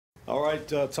All right,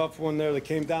 tough one there. They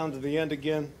came down to the end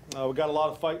again. We got a lot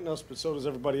of fight in us, but so does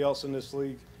everybody else in this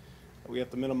league. We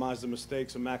have to minimize the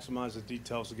mistakes and maximize the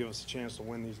details to give us a chance to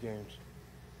win these games.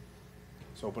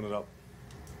 Let's open it up.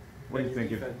 What do you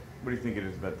think it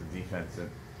is about the defense that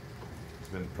has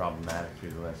been problematic for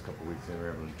you the last couple of weeks? They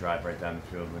were able to drive right down the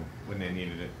field when they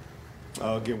needed it.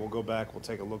 Again, we'll go back. We'll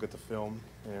take a look at the film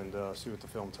and see what the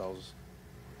film tells us.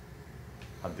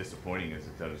 How disappointing is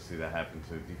it, though, to see that happen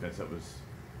to a defense that was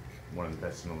one of the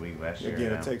best in the league last year?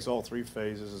 Again, it takes all three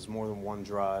phases. It's more than one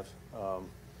drive.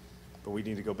 But we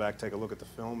need to go back, take a look at the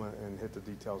film, and hit the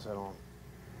details head on.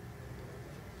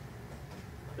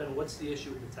 Ben, what's the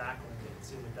issue with the tackling? It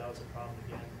seemed like that was a problem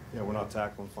again. Yeah, we're not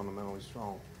tackling fundamentally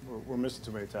strong. We're missing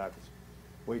too many tackles.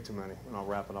 Way too many. We're not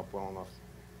wrapping up well enough.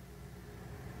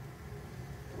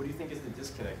 What do you think is the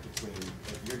disconnect between,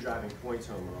 if you're driving points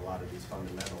home on a lot of these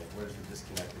fundamentals, where's the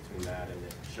disconnect between that and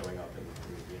it showing up in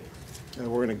the game? And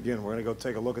we're gonna go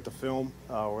take a look at the film.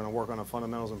 We're gonna work on the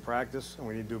fundamentals in practice, and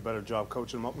we need to do a better job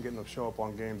coaching them up and getting them to show up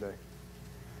on game day.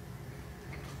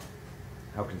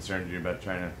 How concerned are you about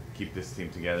trying to keep this team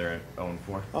together at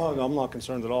 0-4? Oh, no, I'm not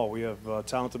concerned at all. We have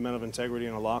talented men of integrity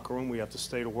in the locker room. We have to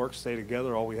stay to work, stay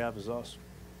together. All we have is us.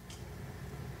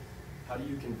 How do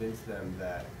you convince them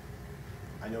that,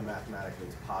 I know mathematically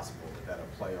it's possible, but that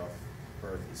a playoff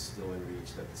berth is still in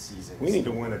reach, that the season... We need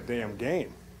to win a damn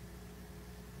game.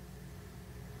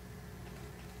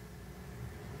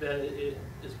 Ben,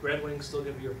 is Brad Wing still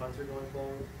going to be your punter going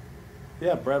forward?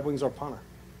 Yeah, Brad Wing's our punter.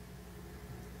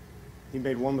 He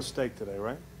made one mistake today,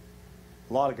 right?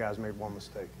 A lot of guys made one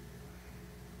mistake,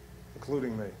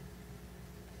 including me.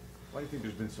 Why do you think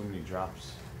there's been so many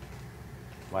drops?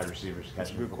 Wide receivers catching.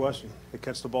 That's a good question. They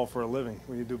catch the ball for a living.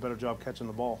 We need to do a better job catching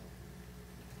the ball.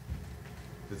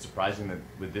 Is it surprising that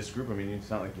with this group, I mean, it's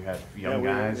not like you have young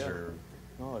guys or...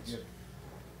 No, it's...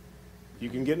 You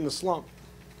can get in the slump.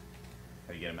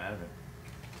 How do you get them out of it?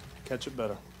 Catch it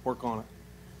better. Work on it.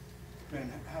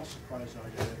 Man, how surprised are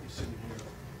you that you're sitting here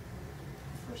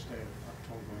the first day of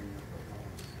October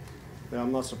and Yeah,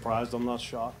 I'm not surprised. I'm not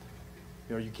shocked.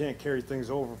 You know, you can't carry things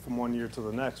over from one year to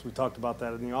the next. We talked about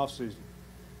that in the offseason.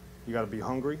 You got to be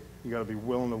hungry. You got to be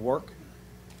willing to work.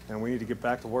 And we need to get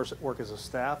back to work as a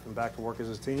staff and back to work as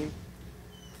a team,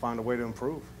 find a way to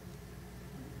improve.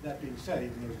 that being said,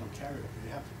 even though there's no carryover,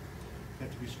 you have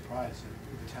to be surprised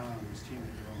at the talent on this team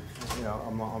that you're on.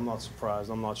 Yeah, I'm not surprised.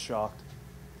 I'm not shocked.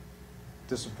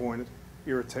 Disappointed.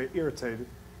 Irritated.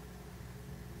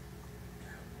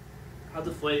 How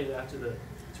deflating after the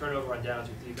turnover on downs,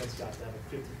 your defense got to have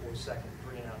a 54-second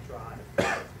three-and-out drive,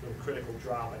 a critical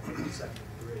drop, I think, on second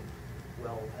and three,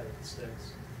 well ahead of the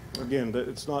sticks. Again,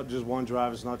 it's not just one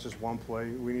drive. It's not just one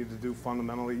play. We need to do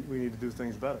fundamentally. We need to do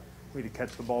things better. We need to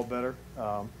catch the ball better.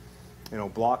 You know,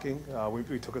 blocking.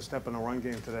 We took a step in the run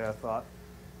game today. I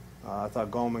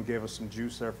thought Goldman gave us some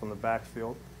juice there from the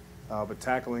backfield, but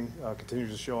tackling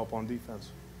continues to show up on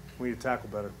defense. We need to tackle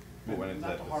better. What went into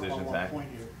Not that to harp decision, on Zach? one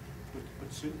point here,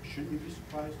 but shouldn't you be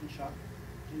surprised and shocked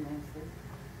that you're on 4?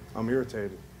 I'm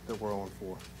irritated that we're on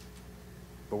 4,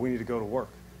 but we need to go to work.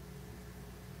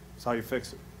 That's how you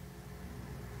fix it.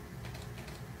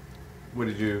 When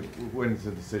is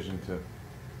the decision to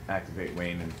activate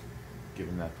Wayne and give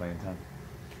him that playing time?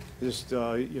 Just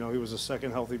you know, he was the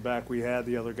second healthy back we had.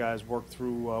 The other guys worked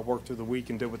through the week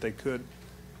and did what they could.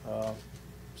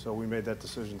 So we made that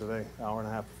decision today, hour and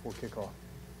a half before kickoff.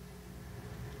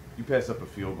 You passed up a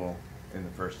field goal in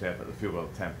the first half, the field goal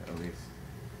attempt at least.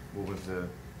 What was the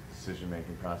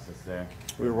decision-making process there?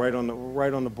 We were right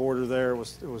on the border there. It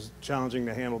was challenging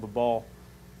to handle the ball,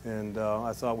 and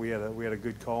I thought we had a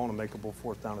good call and a makeable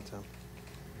fourth down attempt.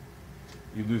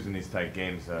 You lose in these tight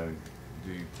games.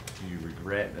 Do you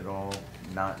regret at all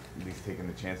not at least taking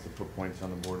the chance to put points on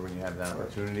the board when you have that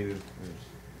opportunity?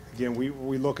 Again,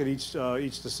 we look at each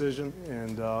decision,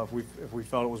 and if we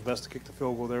felt it was best to kick the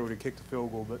field goal there, we'd have kicked the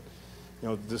field goal. But you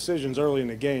know, the decisions early in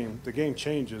the game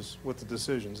changes with the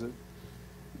decisions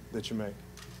that you make.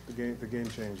 The game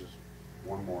changes.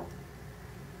 One more.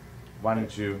 Why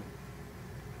didn't you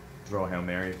throw a Hail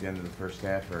Mary at the end of the first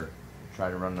half or try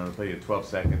to run another play? You had 12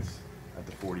 seconds at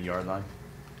the 40-yard line.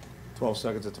 12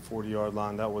 seconds at the 40-yard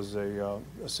line. That was a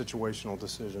situational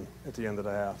decision at the end of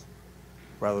the half,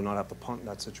 rather than not have to punt in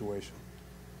that situation.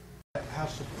 How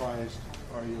surprised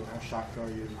are you, how shocked are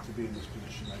you to be in this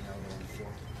position right now going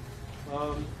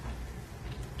on 4?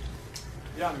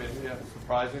 Yeah, I mean, yeah,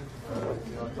 surprising.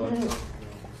 You know, I thought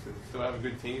still have a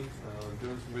good team,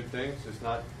 doing some good things. It's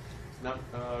not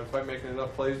quite making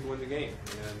enough plays to win the game.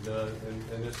 And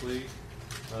in this league,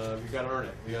 you got to earn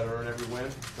it. You got to earn every win.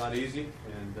 It's not easy,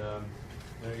 and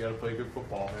you got to play good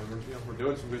football, and we're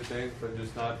doing some good things, but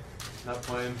just not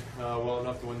playing well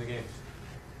enough to win the games.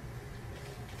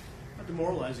 How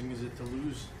demoralizing is it to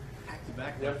lose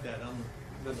back-to-back like that?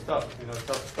 That's tough.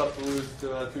 Tough to lose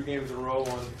 2 games in a row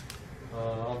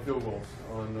on field goals,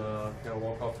 on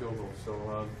walk-off field goals.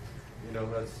 So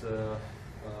that's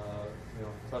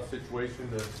tough situation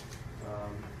to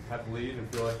have to lead and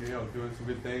feel like you're doing some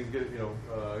good things,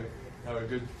 have a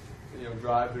good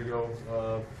drive to go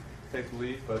take the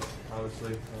lead, but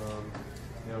obviously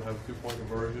have a 2-point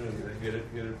conversion and get it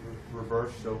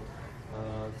reversed. So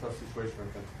tough situation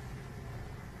right there.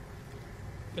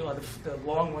 You know, the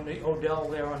long one, the Odell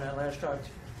there on that last drive.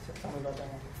 Tell me about that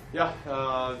one. Yeah,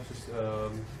 just a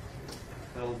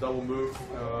little double move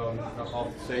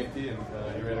off the safety, and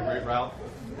he ran a great route,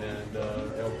 and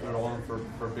put it on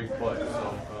for a big play.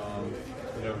 So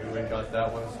we went and got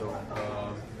that one. So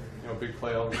big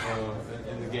play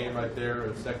in the game right there,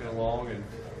 2nd and long, and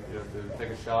to take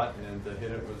a shot and to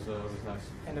hit it was nice.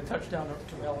 And the touchdown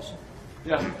to Ellison.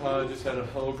 Yeah, just had a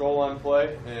little goal line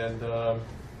play, and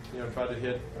tried to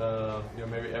hit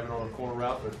maybe Evan on a corner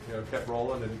route, but kept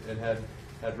rolling and had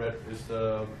Rhett just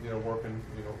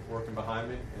working behind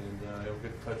me, and able to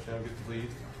get the touchdown, get the lead.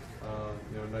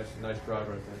 Nice drive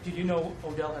right there. Did you know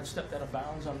Odell had stepped out of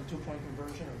bounds on the 2-point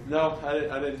conversion? Or? No,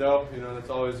 I didn't know. That's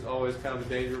always kind of a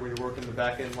danger when you're working the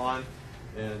back end line,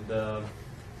 and I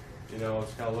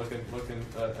was kind of looking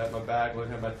at my back,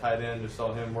 looking at my tight end, just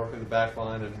saw him working the back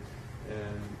line and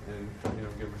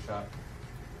give him a shot.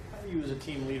 How do you, as a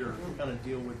team leader, kind of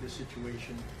deal with this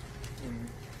situation in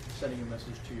sending a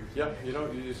message to your team?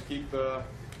 Yeah, you just keep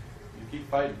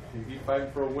fighting. You keep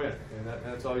fighting for a win, and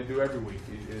that's all you do every week.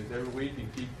 Every week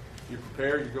you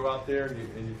prepare, you go out there, and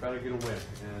you try to get a win.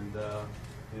 And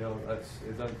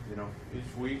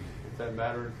each week it doesn't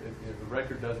matter. The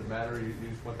record doesn't matter. You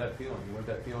just want that feeling. You want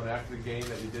that feeling after the game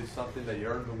that you did something, that you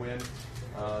earned the win,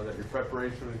 that your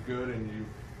preparation was good, and you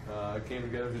came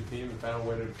together as a team and found a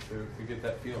way to get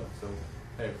that feeling. So,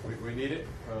 hey, we need it,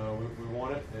 we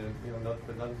want it, and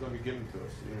nothing's going to be given to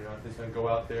us. You're not just going to go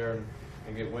out there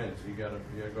and get wins. You got to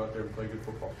go out there and play good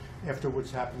football. After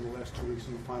what's happened the last 2 weeks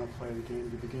in the final play of the game,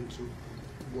 do you begin to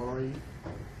worry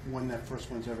when that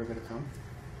first one's ever going to come?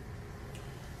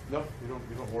 No, you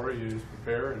don't worry. You just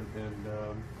prepare and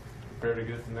prepare to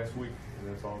get it the next week,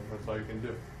 and that's all you can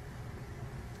do.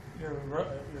 Your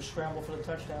scramble for the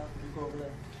touchdown, you go over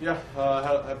there. Yeah,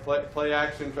 had play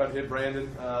action, tried to hit Brandon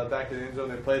back in the end zone.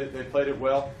 They played it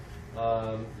well.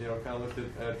 Kind of looked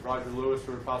at Roger Lewis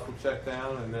for a possible check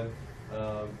down, and then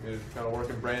kind of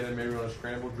working Brandon maybe on a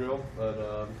scramble drill,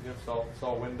 but saw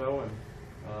a window and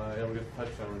able to get the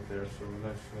touchdown right there. So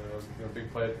nice,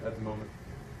 big play at the moment.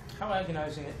 How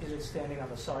agonizing is it standing on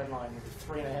the sideline with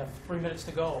 3 minutes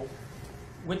to go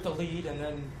with the lead, and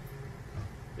then?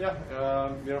 Yeah,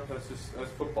 that's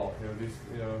football. You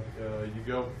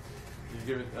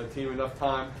give a team enough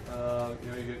time.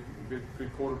 You get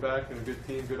good quarterback and a good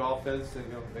team, good offense, and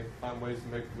they find ways to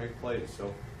make plays.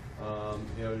 So,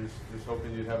 just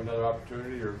hoping you'd have another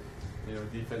opportunity, or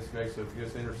defense makes an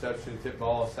interception, tip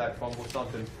ball, a sack, fumble,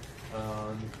 something,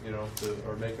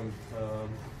 or make them,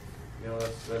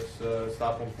 let's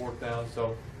stop on 4th down.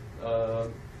 So.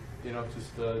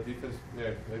 Defense,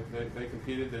 they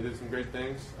competed, they did some great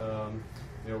things.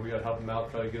 We got to help them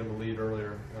out, try to get them a lead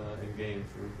earlier in games.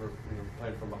 We're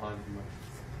playing from behind too much.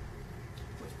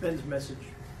 What's Ben's message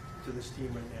to this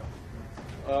team right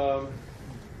now?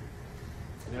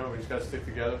 We just got to stick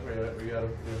together. We got to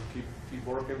keep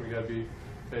working. We got to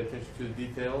pay attention to the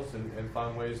details and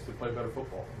find ways to play better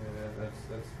football. And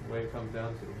that's the way it comes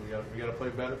down to. We got to play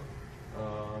better,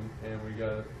 and we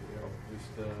got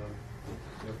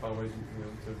to find ways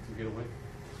to get a win.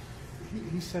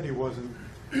 He said he wasn't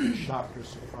shocked or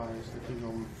surprised that being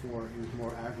 0-4, he was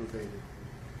more aggravated.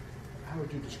 How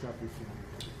would you describe your feeling?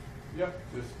 Yeah,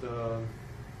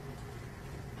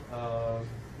 I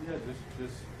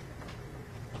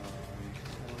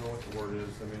don't know what the word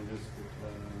is. I mean,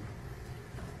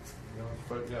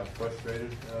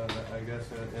 frustrated. I guess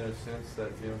in a sense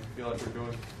that feel like we're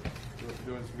doing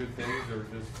some good things, or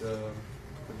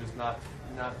just not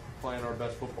playing our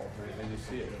best football, and you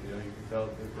see it. You can tell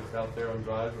it's out there on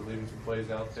drives. We're leaving some plays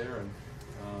out there, and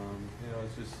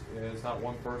it's not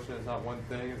one person, it's not one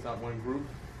thing, it's not one group.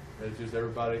 It's just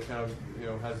everybody kind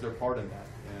of has their part in that,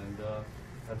 and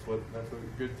that's what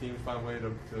good teams find a way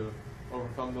to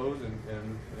overcome those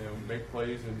and make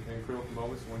plays in critical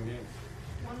moments and win games.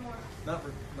 One more.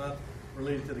 Not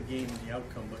related to the game and the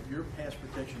outcome, but your pass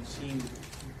protection seemed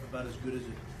about as good as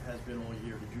it has been all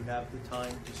year. Did you have the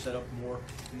time to set up more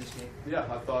in this game? Yeah,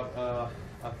 I thought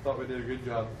I thought we did a good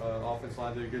job. Offense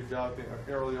line did a good job. I think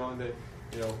early on,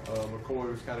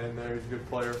 McCoy was kind of in there. He's a good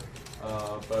player,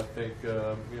 but I think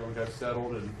we got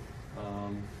settled and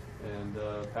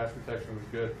pass protection was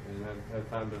good, and had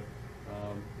time to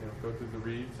go through the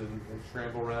reads and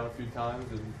scramble around a few times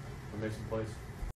and make some plays.